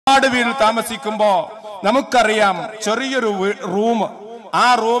തറവാട് വീട്ടിൽ താമസിക്കുമ്പോ നമുക്കറിയാം ചെറിയൊരു റൂം, ആ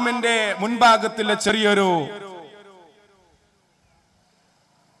റൂമിന്റെ മുൻഭാഗത്തിലെ ചെറിയൊരു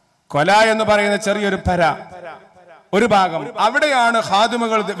കൊല എന്ന് പറയുന്ന ചെറിയൊരു പര, ഒരു ഭാഗം, അവിടെയാണ്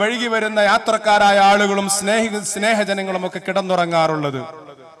ഖാദിമുകൾ വഴുകി വരുന്ന യാത്രക്കാരായ ആളുകളും സ്നേഹജനങ്ങളും ഒക്കെ കിടന്നുറങ്ങാറുള്ളത്.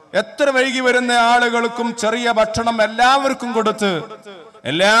 എത്ര വൈകി വരുന്ന ആളുകൾക്കും ചെറിയ ഭക്ഷണം എല്ലാവർക്കും കൊടുത്ത്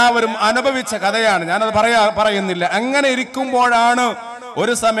എല്ലാവരും അനുഭവിച്ച കഥയാണ്, ഞാനത് പറയുന്നില്ല. അങ്ങനെ ഇരിക്കുമ്പോഴാണ്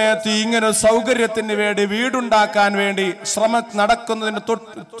ഒരു സമയത്ത് ഇങ്ങനെ സൗകര്യത്തിന് വേണ്ടി വീടുണ്ടാക്കാൻ വേണ്ടി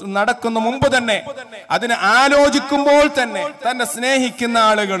നടക്കുന്ന മുമ്പ് തന്നെ, അതിനെ ആലോചിക്കുമ്പോൾ തന്നെ തന്നെ സ്നേഹിക്കുന്ന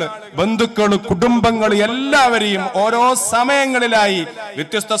ആളുകൾ, ബന്ധുക്കൾ, കുടുംബങ്ങൾ എല്ലാവരെയും ഓരോ സമയങ്ങളിലായി,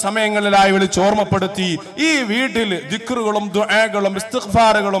 വ്യത്യസ്ത സമയങ്ങളിലായി വിളിച്ച് ഓർമ്മപ്പെടുത്തി ഈ വീട്ടിൽ ദിക്റുകളും ദുആകളും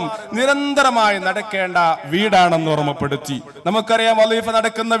ഇസ്തിഗ്ഫാറുകളും നിരന്തരമായി നടക്കേണ്ട വീടാണെന്ന് ഓർമ്മപ്പെടുത്തി. നമുക്കറിയാം വലീഫ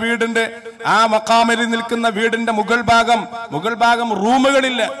നടക്കുന്ന വീടിന്റെ ആ മഖാമിൽ നിൽക്കുന്ന വീടിന്റെ മുകൾ ഭാഗം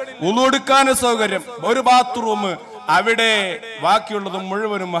റൂമുകളില്ല, വുളു എടുക്കാൻ സൗകര്യം, ഒരു ബാത്റൂം, അവിടെ ബാക്കിയുള്ളത്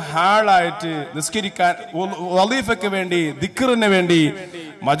മുഴുവനും ഹാളായിട്ട് നിസ്കരിക്കാൻ വലീഫയ്ക്ക് വേണ്ടി ദിക്റിന് വേണ്ടി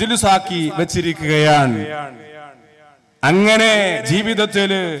മജ്ലിസാക്കി വെച്ചിരിക്കുകയാണ്. അങ്ങനെ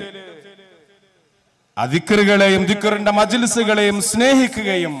ജീവിതത്തിൽ ദിക്റുകളെയും ദിക്റിന്റെ മജ്ലിസുകളെയും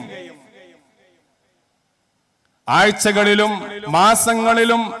സ്നേഹിക്കുകയും ആഴ്ചകളിലും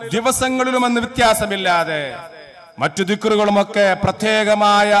മാസങ്ങളിലും ദിവസങ്ങളിലും എന്ന് വ്യത്യാസമില്ലാതെ മറ്റു ദിക്റുകളുമൊക്കെ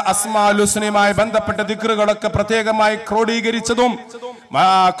പ്രത്യേകമായ അസ്മാഉൽ ഹുസ്നയുമായി ബന്ധപ്പെട്ട ദിക്റുകളൊക്കെ പ്രത്യേകമായി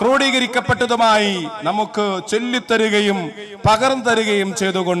ക്രോഡീകരിക്കപ്പെട്ടതുമായി നമുക്ക് ചൊല്ലിത്തരുകയും പകർന്നു തരികയും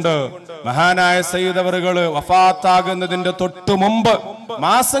ചെയ്തുകൊണ്ട് മഹാനായ സയ്യിദ് അവറുകൾ വഫാത്താകുന്നതിന്റെ തൊട്ടു മുമ്പ്,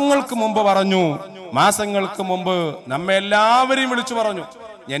 മാസങ്ങൾക്ക് മുമ്പ് നമ്മെ എല്ലാവരെയും വിളിച്ചു പറഞ്ഞു.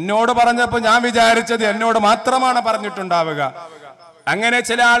 എന്നോട് പറഞ്ഞപ്പോ ഞാൻ വിചാരിച്ചത് എന്നോട് മാത്രമാണ് പറഞ്ഞിട്ടുണ്ടാവുക. അങ്ങനെ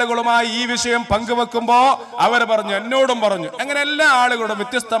ചില ആളുകളുമായി ഈ വിഷയം പങ്കുവെക്കുമ്പോ അവർ പറഞ്ഞു, എന്നോടും പറഞ്ഞു. അങ്ങനെ എല്ലാ ആളുകളും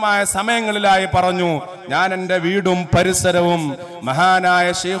വ്യത്യസ്തമായ സമയങ്ങളിലായി പറഞ്ഞു. ഞാൻ എന്റെ വീടും പരിസരവും മഹാനായ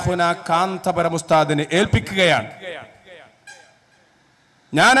ശൈഖുന കാന്തപുരം ഉസ്താദിനെ ഏൽപ്പിക്കുകയാണ്.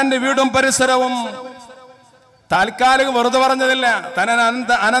 ഞാൻ എന്റെ വീടും പരിസരവും താൽക്കാലികം വെറുതെ പറഞ്ഞതില്ല,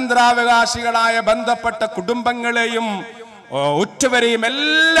 അനന്തരാവകാശികളായ ബന്ധപ്പെട്ട കുടുംബങ്ങളെയും ഉറ്റവരെയും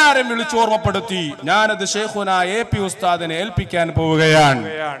എല്ലാരെയും വിളിച്ചു ഓർമ്മപ്പെടുത്തി ഞാനത് ശൈഖുന എ.പി. ഉസ്താദിനെ ഏൽപ്പിക്കാൻ പോവുകയാണ്.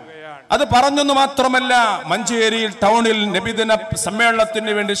 അത് പറഞ്ഞൊന്നു മാത്രമല്ല, മഞ്ചേരിയിൽ ടൗണിൽ നബിദിന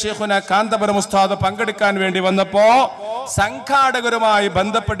സമ്മേളനത്തിന് വേണ്ടി ശൈഖുന കാന്തപുരം ഉസ്താദ് പങ്കെടുക്കാൻ വേണ്ടി വന്നപ്പോ സംഘാടകരുമായി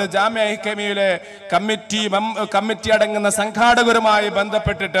ബന്ധപ്പെട്ട് ജാമിഅ ഹിക്കമിയിലെ കമ്മിറ്റി അടങ്ങുന്ന സംഘാടകരുമായി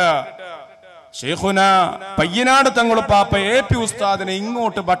ബന്ധപ്പെട്ടിട്ട് ശൈഖുന പയ്യനാട് തങ്ങളുപ്പാപ്പ എ.പി. ഉസ്താദിനെ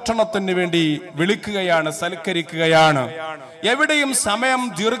ഇങ്ങോട്ട് ഭക്ഷണത്തിന് വേണ്ടി വിളിക്കുകയാണ്, സൽക്കരിക്കുകയാണ്. എവിടെയും സമയം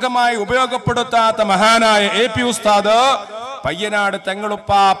ദീർഘമായി ഉപയോഗപ്പെടുത്താത്ത മഹാനായ എ.പി. ഉസ്താദ് പയ്യനാട്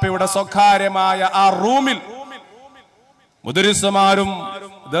തങ്ങളുപ്പാപ്പയുടെ സ്വകാര്യമായ ആ റൂമിൽ മുദരിസുമാരും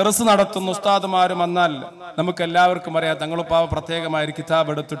ദർസ് നടത്തുന്ന ഉസ്താദുമാരും വന്നാൽ നമുക്ക് എല്ലാവർക്കും അറിയാം, തങ്ങളുപ്പാപ്പ പ്രത്യേകമായ ഒരു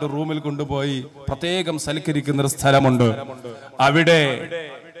കിതാബ് എടുത്തിട്ട് റൂമിൽ കൊണ്ടുപോയി പ്രത്യേകം സൽക്കരിക്കുന്ന ഒരു സ്ഥലമുണ്ട്. അവിടെ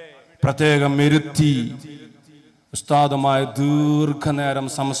പ്രത്യേകം ഇരുത്തി ഉസ്താദുമായി ദീർഘനേരം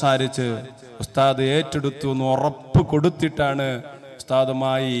സംസാരിച്ച് ഉസ്താദ് ഏറ്റെടുത്തു എന്ന് ഉറപ്പ് കൊടുത്തിട്ടാണ്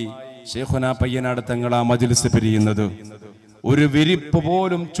ഉസ്താദുമായി ശൈഖുന പയ്യനാട് തങ്ങൾ ആ മജ്ലിസ് പിരിയുന്നത്. ഒരു വിരിപ്പ്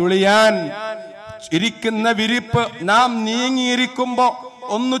പോലും ചുളിയാൻ, ഇരിക്കുന്ന വിരിപ്പ് നാം നീങ്ങിയിരിക്കുമ്പോ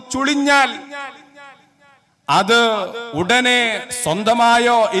ഒന്ന് ചുളിഞ്ഞാൽ അത് ഉടനെ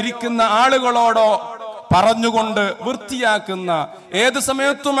സ്വന്തമായോ ഇരിക്കുന്ന ആളുകളോടോ പറഞ്ഞുകൊണ്ട് വൃത്തിയാക്കുന്ന, ഏത്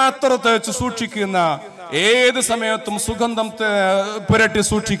സമയത്തും അത്തർ തേച്ച് സൂക്ഷിക്കുന്ന, ഏത് സമയത്തും സുഗന്ധം പുരട്ടി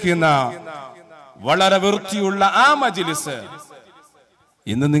സൂക്ഷിക്കുന്ന വളരെ വൃത്തിയുള്ള ആ മജ്ലിസ്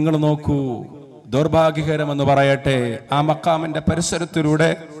ഇന്ന് നിങ്ങൾ നോക്കൂ. ദൗർഭാഗ്യകരമെന്ന് പറയട്ടെ, ആ മഖാമിന്റെ പരിസരത്തിലൂടെ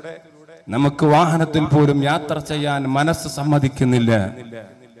നമുക്ക് വാഹനത്തിൽ പോലും യാത്ര ചെയ്യാൻ മനസ്സ് സമ്മതിക്കുന്നില്ല.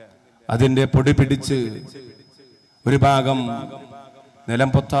 അതിന്റെ പൊടി പിടിച്ച് ഒരു ഭാഗം നിലം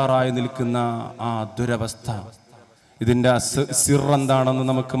പൊത്താറായി നിൽക്കുന്ന ആ ദുരവസ്ഥ, ഇതിന്റെ സിറെന്താണെന്ന്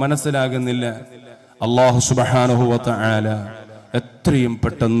നമുക്ക് മനസ്സിലാകുന്നില്ല. അല്ലാഹു സുബ്ഹാനഹു വ തആല എത്രയും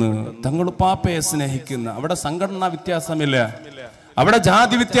പെട്ടെന്ന് തങ്ങളുപ്പാപ്പയെ സ്നേഹിക്കുന്ന, അവിടെ സംഘടനാ വ്യത്യാസമില്ല, അവിടെ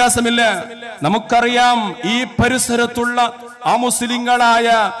ജാതി വ്യത്യാസമില്ല. നമുക്കറിയാം ഈ പരിസരത്തുള്ള അമുസ്ലിങ്ങളായ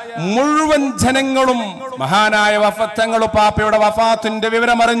മുഴുവൻ ജനങ്ങളും മഹാനായ തങ്ങളുപ്പാപ്പയുടെ വഫാത്തിന്റെ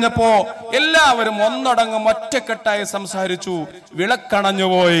വിവരമറിഞ്ഞപ്പോ എല്ലാവരും ഒന്നടങ്കം ഒറ്റക്കെട്ടായി സംസാരിച്ചു.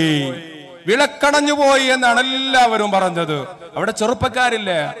 വിളക്കണഞ്ഞുപോയി എന്നാണ് എല്ലാവരും പറഞ്ഞത്. അവിടെ ചെറുപ്പക്കാരില്ല,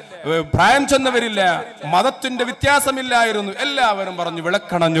 പ്രായം ചെന്നവരില്ല, മതത്തിന്റെ വ്യത്യാസമില്ലായിരുന്നു. എല്ലാവരും പറഞ്ഞു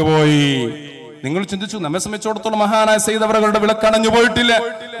വിളക്കണഞ്ഞുപോയി. നിങ്ങൾ ചിന്തിച്ചു, നമ്മെ സംബന്ധിച്ചിടത്തോളം മഹാനായ സയ്യിദ് അവറുകളുടെ വിളക്കണഞ്ഞു പോയിട്ടില്ല.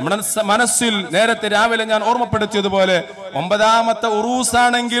 നമ്മുടെ മനസ്സിൽ നേരത്തെ രാവിലെ ഞാൻ ഓർമ്മപ്പെടുത്തിയതുപോലെ 9ാമത്തെ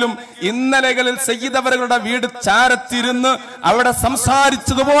ഉറൂസാണെങ്കിലും ഇന്നലകളിൽ സയ്യിദ് അവറുകളുടെ വീട് ചാരത്തിരുന്ന് അവിടെ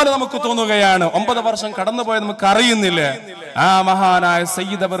സംസാരിച്ചതുപോലെ നമുക്ക് തോന്നുകയാണ്. 9 വർഷം കടന്നുപോയത് നമുക്ക് അറിയുന്നില്ല. ആ മഹാനായ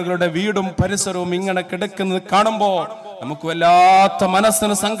സയ്യിദ് അവറുകളുടെ വീടും പരിസരവും ഇങ്ങനെ കിടക്കുന്നത് കാണുമ്പോ നമുക്ക് വല്ലാത്ത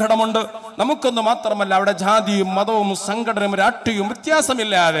മനസ്സിന് സങ്കടമുണ്ട്. നമുക്കൊന്നും മാത്രമല്ല, അവിടെ ജാതിയും മതവും സംഘടനയും രാഷ്ട്രീയവും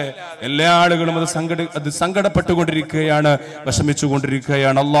വ്യത്യാസമില്ലാതെ എല്ലാ ആളുകളും അത് സങ്കടപ്പെട്ടുകൊണ്ടിരിക്കുകയാണ്,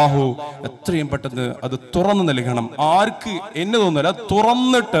 വിഷമിച്ചുകൊണ്ടിരിക്കുകയാണ്. അള്ളാഹു എത്രയും പെട്ടെന്ന് അത് തുറന്നു നൽകണം. ആർക്ക് എന്ന് തോന്നില്ല,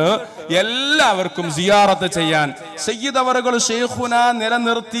 തുറന്നിട്ട് എല്ലാവർക്കും സിയാറത്ത് ചെയ്യാൻ സയ്യിദ് അവറുകൾ ശൈഖുന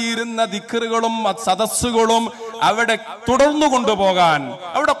നിലനിർത്തിയിരുന്ന ദിക്റുകളും സദസ്സുകളും അവിടെ തുടർന്നു കൊണ്ടുപോകാൻ,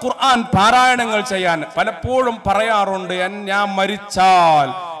 അവിടെ ഖുർആൻ പാരായണങ്ങൾ ചെയ്യാൻ. പലപ്പോഴും പറയാറുണ്ട്, ഞാൻ മരിച്ചാൽ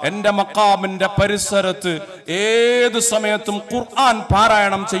എന്റെ മഖാമിന്റെ പരിസരത്ത് ഏത് സമയത്തും ഖുർആൻ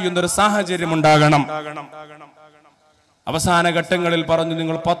പാരായണം ചെയ്യുന്ന ഒരു സാഹചര്യം ഉണ്ടാകണം. അവസാന ഘട്ടങ്ങളിൽ പറഞ്ഞു,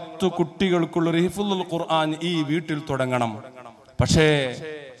 നിങ്ങൾ 10 കുട്ടികൾക്കുള്ള ഹിഫ്ളുൽ ഖുർആൻ ഈ വീട്ടിൽ തുടങ്ങണം. പക്ഷേ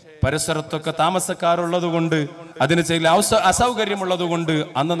പരിസരത്തൊക്കെ താമസക്കാരുള്ളത് കൊണ്ട്, അതിന് ചില അസൗകര്യമുള്ളത് കൊണ്ട്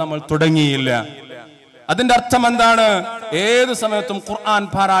അന്ന് നമ്മൾ തുടങ്ങിയില്ല. അതിന്റെ അർത്ഥം എന്താണ്? ഏത് സമയത്തും ഖുർആൻ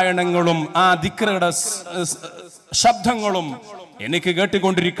പാരായണങ്ങളും ആ ദിക്റുകളുടെ ശബ്ദങ്ങളും എനിക്ക്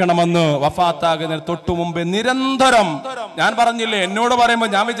കേട്ടുകൊണ്ടിരിക്കണമെന്ന് വഫാത്താകുന്നതിന് തൊട്ടു മുമ്പ് നിരന്തരം ഞാൻ പറഞ്ഞില്ലേ. എന്നോട് പറയുമ്പോൾ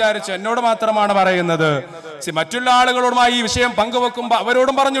ഞാൻ വിചാരിച്ചു എന്നോട് മാത്രമാണ് പറയുന്നത്. മറ്റുള്ള ആളുകളോടുമായി ഈ വിഷയം പങ്കുവെക്കുമ്പോൾ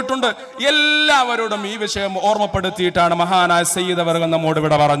അവരോടും പറഞ്ഞിട്ടുണ്ട്. എല്ലാവരോടും ഈ വിഷയം ഓർമ്മപ്പെടുത്തിയിട്ടാണ് മഹാനായ സയ്യിദ് അവറുകൾ നമ്മോട്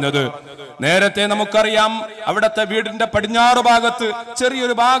ഇവിടെ പറഞ്ഞത്. നേരത്തെ നമുക്കറിയാം, അവിടുത്തെ വീടിന്റെ പടിഞ്ഞാറ് ഭാഗത്ത്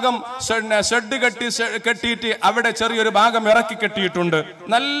ചെറിയൊരു ഭാഗം ഷെഡ് കെട്ടിയിട്ട് അവിടെ ചെറിയൊരു ഭാഗം ഇറക്കി കെട്ടിയിട്ടുണ്ട്.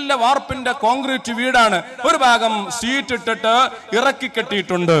 നല്ല വാർപ്പിന്റെ കോൺക്രീറ്റ് വീടാണ്. ഒരു ഭാഗം ഷീറ്റ് ഇട്ടിട്ട് ഇറക്കി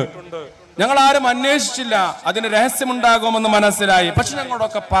കെട്ടിയിട്ടുണ്ട്. ഞങ്ങൾ ആരും അന്വേഷിച്ചില്ല, അതിന് രഹസ്യമുണ്ടാകുമെന്ന് മനസ്സിലായി. പക്ഷെ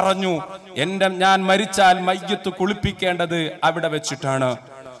ഞങ്ങളോടൊക്കെ പറഞ്ഞു, ഞാൻ മരിച്ചാൽ മയ്യത്ത് കുളിപ്പിക്കേണ്ടത് അവിടെ വെച്ചിട്ടാണ്,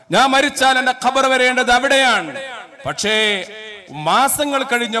 ഞാൻ മരിച്ചാൽ എന്റെ ഖബർ വരേണ്ടത് അവിടെയാണ്. പക്ഷേ മാസങ്ങൾ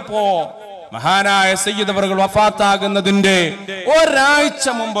കഴിഞ്ഞപ്പോ മഹാനായ സയ്യിദ് അവറുകൾ വഫാത്താകുന്നതിന്റെ ഒരാഴ്ച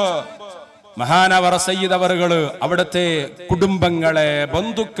മുമ്പ് മഹാനവർ സയ്യിദ് അവറുകൾ അവിടുത്തെ കുടുംബങ്ങളെ,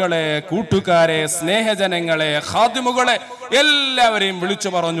 ബന്ധുക്കളെ, കൂട്ടുകാരെ, സ്നേഹജനങ്ങളെ, ഖാദിമുകളെ എല്ലാവരെയും വിളിച്ചു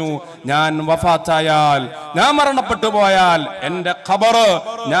പറഞ്ഞു, ഞാൻ വഫാത്തായാൽ, ഞാൻ മരണപ്പെട്ടു പോയാൽ എന്റെ ഖബർ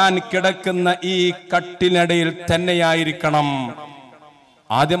ഞാൻ കിടക്കുന്ന ഈ കട്ടിലിനടിയിൽ തന്നെയായിരിക്കണം.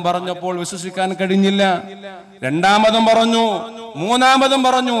 ആദ്യം പറഞ്ഞപ്പോൾ വിശ്വസിക്കാൻ കഴിഞ്ഞില്ല. രണ്ടാമതും പറഞ്ഞു, മൂന്നാമതും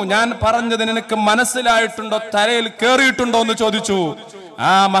പറഞ്ഞു. ഞാൻ പറഞ്ഞത് നിനക്ക് മനസ്സിലായിട്ടുണ്ടോ, തലയിൽ കേറിയിട്ടുണ്ടോ എന്ന് ചോദിച്ചു.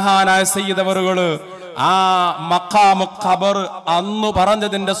 ആ മഹാനായ സയ്യിദ് അവറുകൾ ആ മഖാമു ഖബർ അന്ന്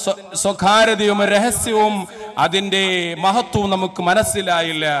പറഞ്ഞതിന്റെ സ്വകാര്യതയും രഹസ്യവും അതിന്റെ മഹത്വവും നമുക്ക്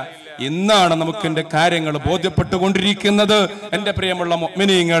മനസ്സിലായില്ല. ഇന്നാണ് നമുക്ക് എന്റെ കാര്യങ്ങൾ ബോധ്യപ്പെട്ടുകൊണ്ടിരിക്കുന്നത്. എന്റെ പ്രിയമുള്ള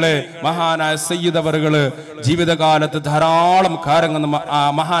മുഅ്മിനീങ്ങളെ, മഹാനായ സയ്യിദ് അവറുകൾ ജീവിതകാലത്ത് ധാരാളം കാര്യങ്ങൾ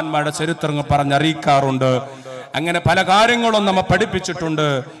മഹാന്മാരുടെ ചരിത്രങ്ങൾ പറഞ്ഞറിയിക്കാറുണ്ട്. അങ്ങനെ പല കാര്യങ്ങളും നമ്മെ പഠിപ്പിച്ചിട്ടുണ്ട്.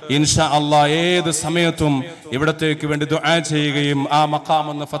 ഇൻഷാ അല്ലാഹ് ഏത് സമയത്തും ഇവിടത്തേക്ക് വേണ്ടി ദുആ ചെയ്യുകയും ആ മഖാം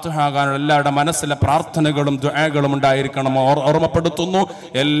ഒന്ന് ഫത്ഹാകാനുള്ള എല്ലാവരുടെ മനസ്സിലെ പ്രാർത്ഥനകളും ദുആകളും ഉണ്ടായിരിക്കണം ഓർമ്മപ്പെടുത്തുന്നു.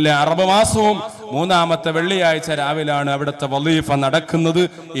 എല്ലാ അറബ് മാസവും 3ാമത്തെ വെള്ളിയാഴ്ച രാവിലാണ് അവിടുത്തെ വളീഫ നടക്കുന്നത്.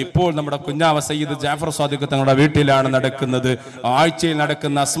 ഇപ്പോൾ നമ്മുടെ കുഞ്ഞാവ സയ്യിദ് ജാഫർ സാദിഖ് തങ്ങളുടെ വീട്ടിലാണ് നടക്കുന്നത്. ആഴ്ചയിൽ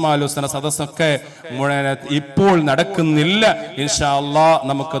നടക്കുന്ന അസ്മാഉൽ ഹുസ്ന സദസ്സൊക്കെ ഇപ്പോൾ നടക്കുന്നില്ല. ഇൻഷാ അല്ലാഹ്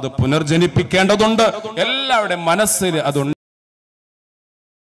നമുക്കത് പുനർജനിപ്പിക്കേണ്ടതുണ്ട്. എല്ലാവരുടെ മനസ്സിൽ അതുണ്ട്.